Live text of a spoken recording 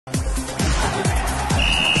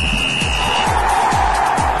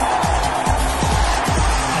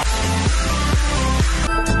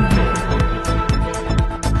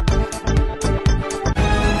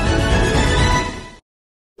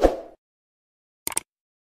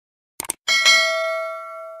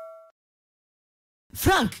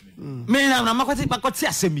Frank me na makoti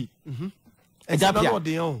asemi ejapia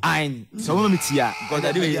ain so mo metia god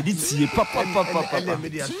ade we di tie papa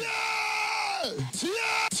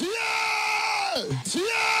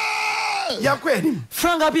ya kwenim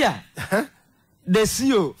Frank abia the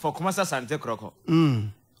CEO for Kumasa Sante Kroko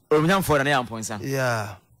omnyam for na yam ponsa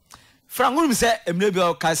yeah Frank wonu se emre bi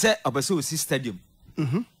o ka se obeso osi stadium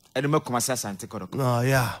ene ma Kumasa Sante Kroko no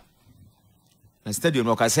yeah na stadium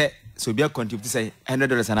no ka se so be contribute say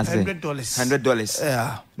 $100 and $100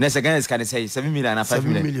 yeah next again is can say 7 million and 5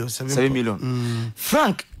 million 7 million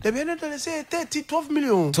Frank the $100 say 12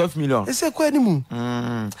 million e say kwanimu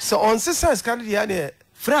so on size can dey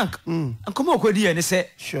Frank ankomo okodi e ne say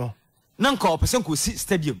sure na nka opesen ko si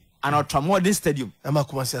stadium and ultramodern stadium ema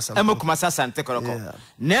Kumasa Sante Kroko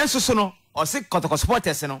nenso so no o se kotoko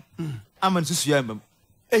supporters no aman susu ya mbam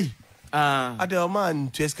ade o man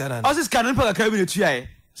twes kana o se scan pa ka bi ne tuya e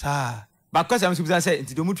sa ba kwa sam subisa say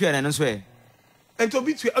nti do mu tuya na no so e ento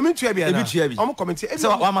bi tuya ami tuya bi na o mo comment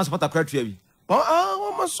so wa man supporter kra tuya bi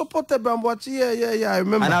wa man supporter bamboachi yeah I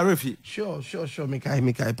remember ana refi sure make I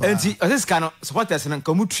pa enti o se scan supporters na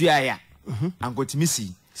ka mu tuya ya ankotimi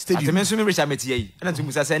si stadium ateme so me Richard metie yi na nti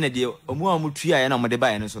musa say na de omu tuya ya na mo de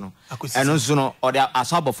ba ya no so no eno so no o de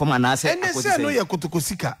aso abofom ana say akosisi ene say no ye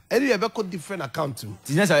kotokosika ene ye be ko different account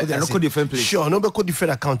ti na say no ko different place sure no be ko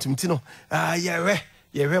different account ti no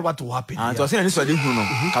yeah what will happen to say na so de hu no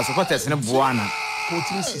ka supporters ne boana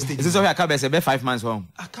coaching system is so we aka be say be 5 months home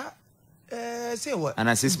aka say what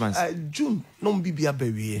and 6 months June no bibia be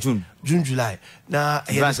we June July na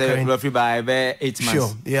here say roughly by 8 months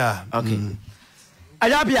sure yeah okay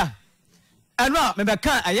Ayabia enwa me be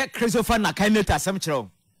kan aye Christopher Nartey asem kire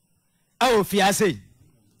o fiase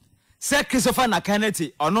say Christopher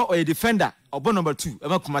Nartey ono o defender obo number 2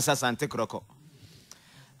 ema Kumasa Sante Kroko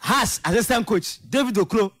has assistant coach David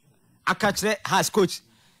Okro akachire has coach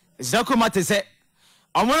Zako Mate say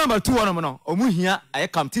omo number 2 ono no omu hia aye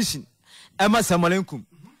competition ema Samolenkum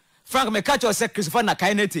Frank me catch say Christopher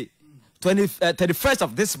Nartey 31st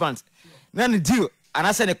of this month then deal and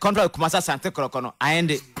I said the contract Kumasa Sante Kroko no I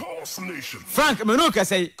end it Frank me no ka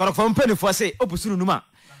say Kroko mpeni for say opusuru numa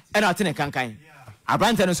and I think kankan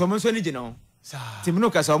Abrante no so mo so ni je no tim no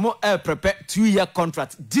ka say mo prepare 2-year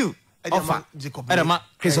contract deal offer Edema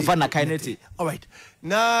Christopher Nartey all right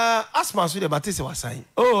na asma so de batise wasan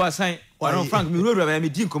wasan waron Frank me roro me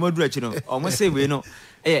di nkomodu achi no o mo say we no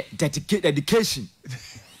dedication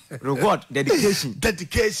reward dedication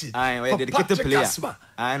I dedicated player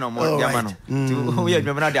I know more German to we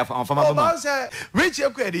remember that on former rich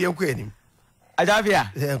yakweni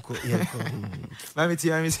Ajavia mami ti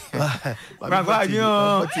bravo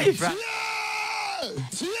yo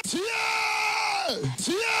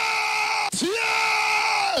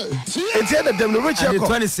it's the them rich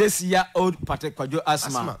 26-year-old Patrick Kwajo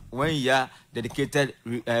Asma 1 year dedicated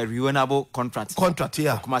renewable contract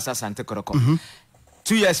yeah Kumasa Sante Kroko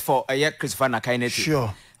 2 years for a year Christopher Nartey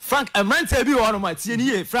sure Frank a man tell you one ma tie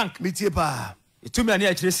ni Frank metie pa itu me na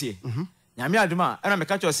ya kiresie nyame aduma na me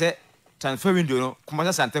catch you say transfer window no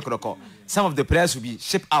Kumasa Sante Kroko some of the players will be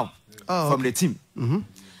shipped out from the team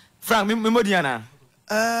Frank memodiana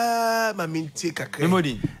ma mintie kakre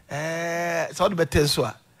memodi so the better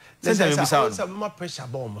so let's my pressure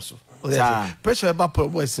bomb so pressure about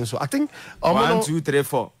boys so I think 1 2 3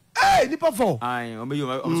 4 hey nipa 4 ai o me you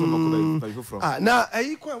so mako from na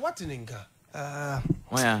what ninga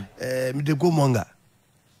why me de go monga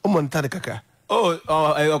o monta de kaka o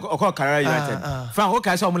Carrera United Frank o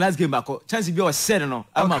ka say o last game back chance be o said no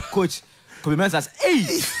am a coach compliments us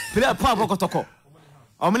player pa bokotoko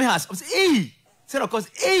o many has hey said of course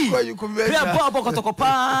player pa bokotoko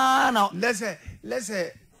pa now let's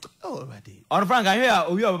say oh ready on Frank I hear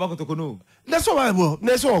o wi o bokotoko no let's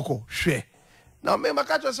so ko hwe now me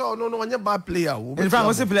makacho say no onye bad player in Frank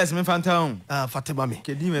o say players me fantown Fatima me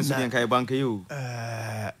ke di men so den kai bank you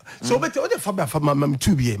so bet o de Fabia mami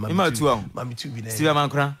 2 bi mami 2 bi Steve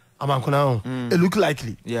Amankuna it look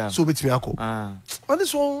likely yeah so bet me akọ on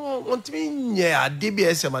this one want me yeah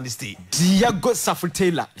DBS man stay Diego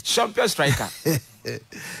Safutela champion striker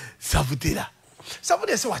Safutela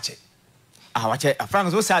say watch it watch it Frank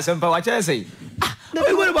so say something watch it say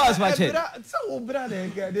we what about watch it so brother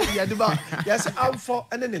ya de ba yes am for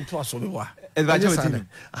and then to so be wa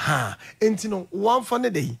entino one for the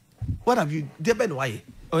day what have you dey ben why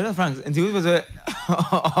no Frank until we was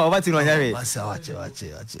what in wanya watch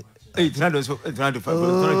hey Ronaldo so Ronaldo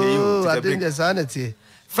for I think the sanity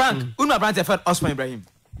Frank una brand for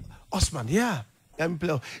Osman yeah I'm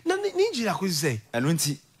play na ninja ko say and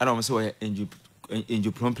unti I don't say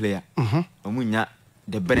injury prone player omunya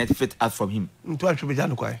the benefit out from him to attribute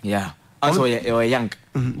no kwai yeah Also young.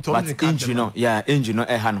 But injury no, yeah, injury no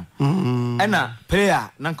ehano. Ena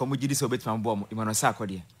player na nkomo gidi so betman bom Imano Sako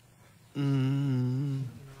de.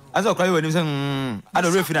 As I cry when you say I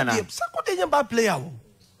don't refer na. Sako de bad player.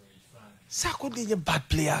 Sako de bad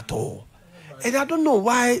player at all. And I don't know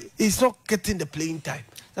why he's not getting the playing time.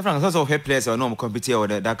 The Frank also head players or no compete or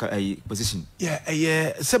that position. Yeah,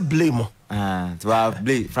 it's a blame. To have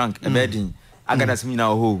blame Frank a wedding. I got us me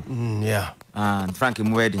now who. Yeah. Frank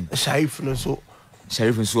in wedding. Sheriff and so.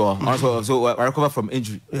 Sheriff and so also so recover from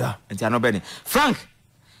injury. Yeah. And they are not betting. Frank,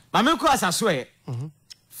 my main course I swear.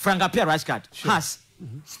 Frank appear rash card. Has.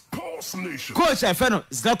 Coach I found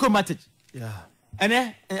Zlako Matic. Yeah.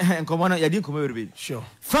 And come on, you didn't come over. Sure.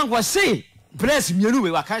 Frank was say, bless me, you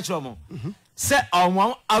were catch romo. Set on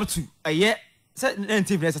one up to a year. Set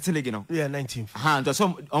 19th, let's tell you. Yeah, 19th. And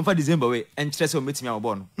some on for December way and stress on meeting our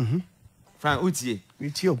born. Frank Uti,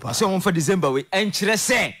 so on for December way and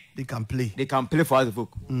say they can play. They can play for other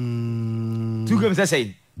folk. 2 games, I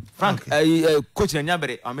say. Frank, coach and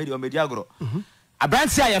Yabere, or Mediagro. A brand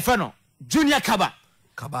say a funnel, Junior Kaba.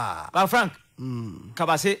 But Frank,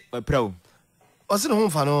 Kaba say, pro. Was it home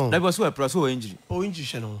for no? That was a pro so injury. Oh,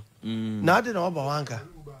 injury. Now I didn't know about Wanka.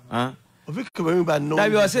 Huh? No, I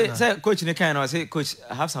will say, coach in the kind, I say, coach,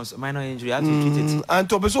 I have some minor injury. I have to treat it. And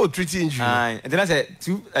to be so treating injury. And then I said,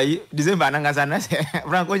 2 December, and I said,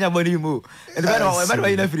 Frank, when your body move. And the better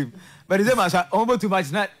way in a film. But December, almost too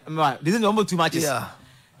much. Not this is almost too much. Yeah.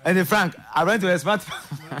 And then Frank, I went to a smart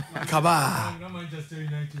Kaba. Manchester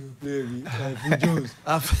United play Jones.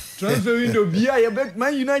 Transfer window Bia, you bet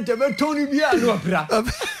Man United, bet Tony Bia, no opera.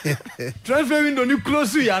 Transfer window, you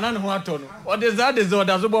close to Yanan Huaton. What is that? Is what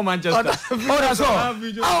that's about Manchester. Oh, that's all.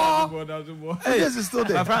 Hey, yes, it's still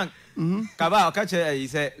there. Frank, Kaba, catch it. He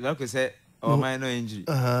said, like I said, oh, my no injury.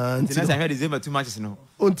 Since I heard December too much, no.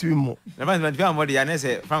 On to him. The man went down more than I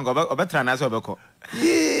said, Frank, or better than I saw Boko.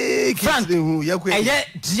 Frank,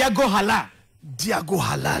 Diago Hala. Diago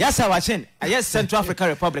Hala. Yes, I was in. Yes, Central African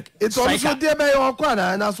Republic. It's also there by your corner,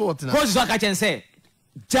 and that's what. Coach I can say,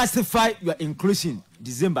 justify your inclusion.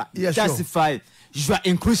 December. Yes, justify your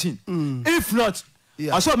inclusion. If not,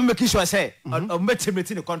 I saw me making sure I say, or make him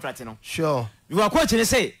retain the contract, you know. Sure. You are coaching and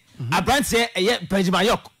say, a brand say, Benjamin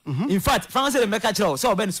York. In fact, France said, make a show,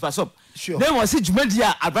 so Ben Super Soap. Sure. Then was it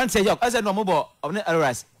Jumandia, a brand say York, as a no mobile of the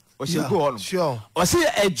errors. Or she go on. Sure. Or see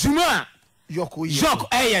a Juma. York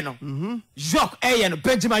Ayano. York Ayano,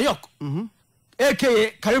 Benjamin York.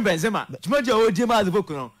 AKA Karim Benzema. Jumandia or Jima the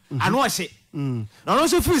book, and watch it. Now,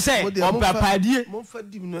 also, if you say, or Papadie,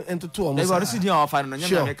 and to 2 they were sitting off in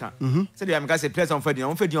America. So they have got a place on Freddy,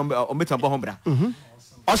 on Freddy, on Metambombra.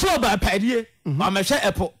 Also by Padie, or Michelle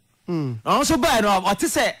Apple. Also by what to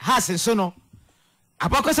say, has and Sono.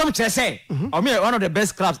 About some say, or me one of the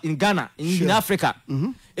best clubs in Ghana, in Africa.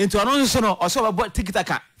 Into another son, also about Tiki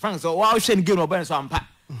Taka, France, or wow, Shen Gil or Ben Swampa,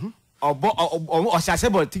 or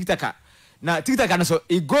Sasebo Tiki Taka. Now, Tiki Taka, so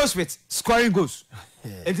it goes with scoring goals.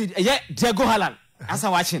 Yeah, Diago Halan, as I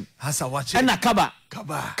watching. And Kaba,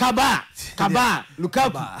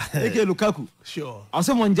 Lukaku. Sure. And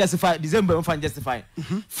someone justify December, and find justify.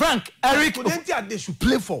 Frank, Eric, they should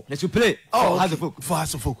play for. They should play. Oh, has a book. For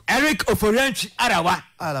us, folk. Eric Ofori,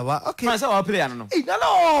 Arawa. Okay. France, our player, no. Hey,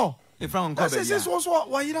 no. Frank, this was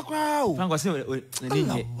what you crowd. Frank was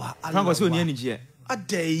so energy. A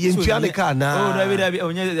day in Janica. Oh, David,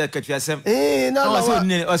 only catch yourself. Eh, no,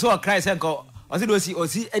 I saw a cry and go. I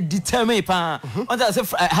see a determined pan.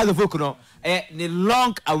 Has a book, no. The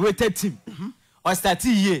long awaited team. Or start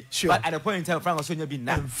here. But at a point in time, Frank was so been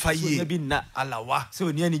not. Fire been not. Alawa. So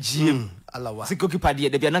near GM. Alawa. Sikoki Paddy,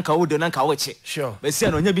 the Bianca would not watch it. Sure. But see,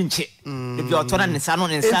 on your binch. If you're turning the sun on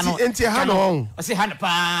and sun on. I say, Hannah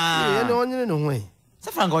Pa. No way. So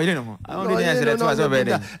Frank, I don't know. I only answer that was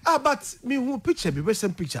already. But me who picture, be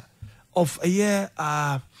recent picture of a year,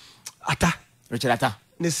 Atta. Richard Atta.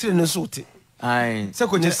 Nesrin and Soti. Aye. So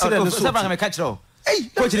could you say, catch all? Hey,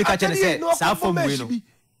 coach, you catch and say, South from Wino.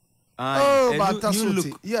 Oh, but that's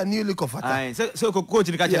look. Yeah, new look of Atta. So coach,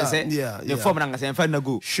 you catch and say, the former and find a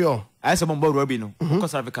go. Sure. I saw Mombo Robino,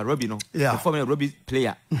 Costa Rica Robino, the former Robbie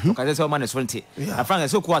player. Because that's all man is 20. I found a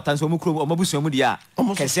so quite and so Mukru or Mobusu Mudia.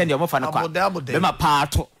 Can send your mother about Bema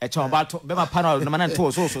part, a chombato, Bema panel, the man and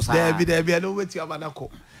toes also. There be no way to Yamanako.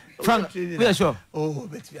 Frank, we are sure. Oh,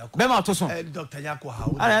 Bema to some. Dr.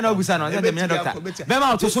 Yako, I know we said,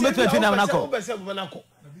 Bema to some between Yamanako.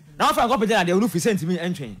 Now, Frank, up there, the roof is sent to me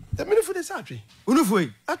entering. The minute for the Saturday.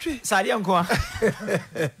 Unufui, actually, Sadi Uncle.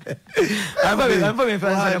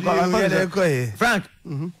 Frank,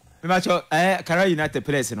 we match Cara United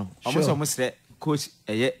Place, almost coach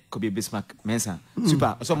a year could be Bismarck Mensa.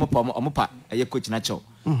 Super, some Mopa, a coach Nacho.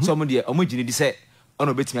 so omo de omo gini di say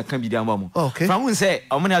ono betimi aka bi di amamo okay from who say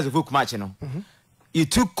omo na azofo kuma ache no you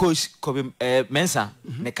took coach Kobe Mensa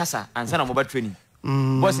ne kasa ansa na mobile training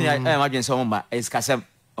boss ni imagine so omo ba eskasem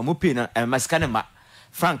omo pay na masika ne ma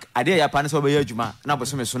Frank ade ya pa ne so be adwuma na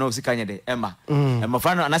boso me so na osika nya de emma emma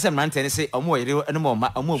fa no anasem na ntene say omo yere ene mo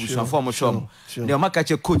ma omo obusuafo omo show de omo ka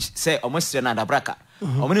che coach say omo sire na dabraka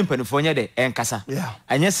omo ne mpanifo nya de enkasa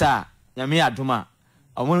anya sa nyame adoma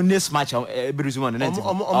omo next match e beruzuma ne ntene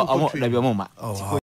omo da bi omo ma